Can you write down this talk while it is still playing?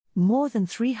More than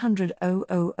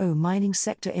 300,000 mining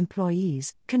sector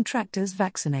employees, contractors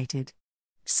vaccinated.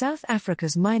 South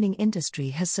Africa's mining industry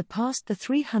has surpassed the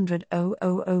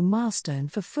 300,000 milestone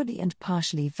for fully and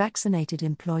partially vaccinated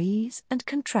employees and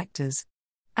contractors.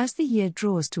 As the year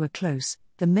draws to a close,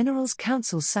 the Minerals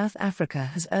Council South Africa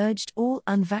has urged all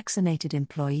unvaccinated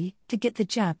employees to get the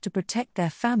jab to protect their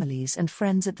families and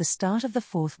friends at the start of the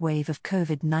fourth wave of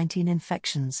COVID-19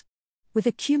 infections. With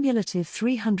a cumulative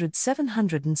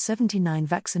 779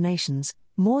 vaccinations,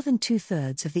 more than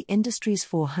two-thirds of the industry's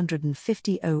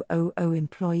 450,000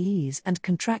 employees and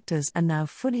contractors are now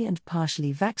fully and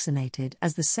partially vaccinated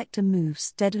as the sector moves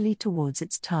steadily towards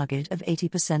its target of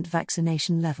 80%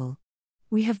 vaccination level.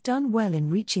 We have done well in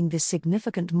reaching this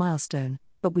significant milestone,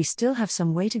 but we still have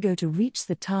some way to go to reach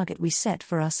the target we set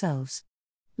for ourselves.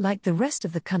 Like the rest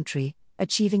of the country,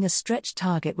 achieving a stretch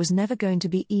target was never going to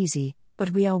be easy,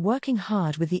 but we are working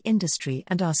hard with the industry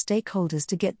and our stakeholders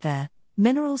to get there,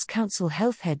 Minerals Council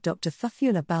Health Head Dr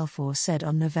Thuthula Balfour said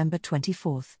on November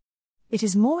 24. It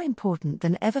is more important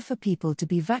than ever for people to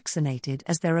be vaccinated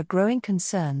as there are growing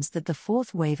concerns that the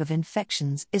fourth wave of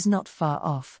infections is not far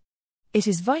off. It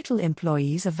is vital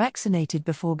employees are vaccinated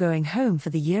before going home for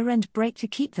the year-end break to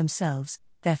keep themselves,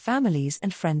 their families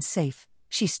and friends safe,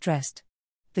 she stressed.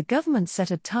 The government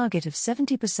set a target of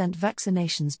 70%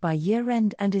 vaccinations by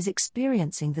year-end and is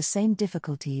experiencing the same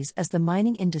difficulties as the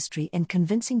mining industry in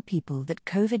convincing people that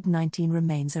COVID-19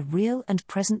 remains a real and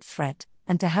present threat,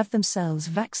 and to have themselves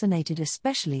vaccinated,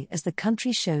 especially as the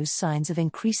country shows signs of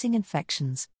increasing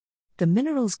infections. The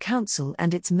Minerals Council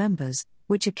and its members,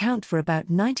 which account for about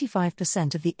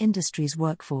 95% of the industry's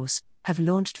workforce, have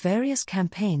launched various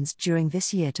campaigns during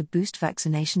this year to boost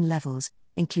vaccination levels,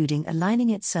 including aligning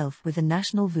itself with the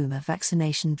national Vooma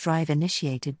Vaccination drive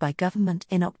initiated by government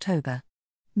in October.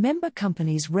 Member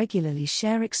companies regularly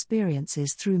share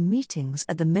experiences through meetings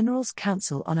at the Minerals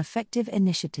Council on effective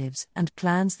initiatives and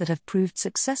plans that have proved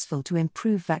successful to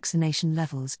improve vaccination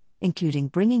levels, including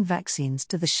bringing vaccines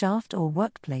to the shaft or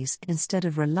workplace instead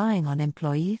of relying on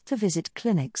employees to visit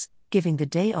clinics, giving the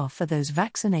day off for those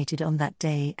vaccinated on that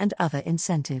day, and other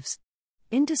incentives.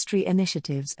 Industry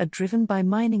initiatives are driven by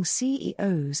mining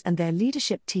CEOs and their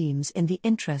leadership teams in the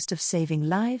interest of saving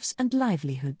lives and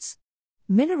livelihoods.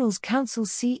 Minerals Council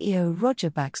CEO Roger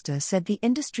Baxter said the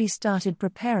industry started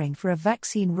preparing for a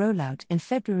vaccine rollout in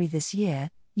February this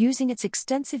year, using its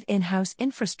extensive in-house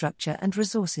infrastructure and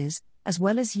resources, as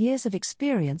well as years of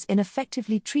experience in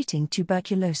effectively treating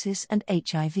tuberculosis and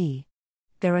HIV.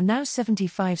 There are now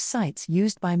 75 sites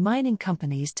used by mining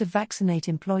companies to vaccinate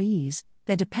employees,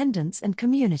 their dependents and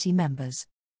community members.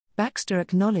 Baxter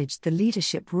acknowledged the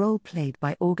leadership role played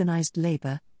by organised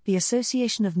labour, the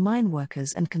Association of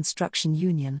Mineworkers and Construction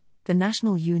Union, the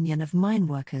National Union of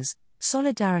Mineworkers,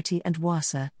 Solidarity and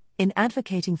UASA, in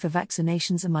advocating for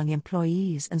vaccinations among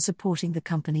employees and supporting the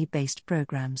company-based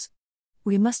programs.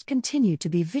 We must continue to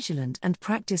be vigilant and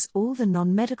practice all the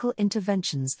non-medical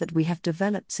interventions that we have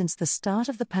developed since the start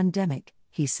of the pandemic,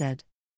 he said.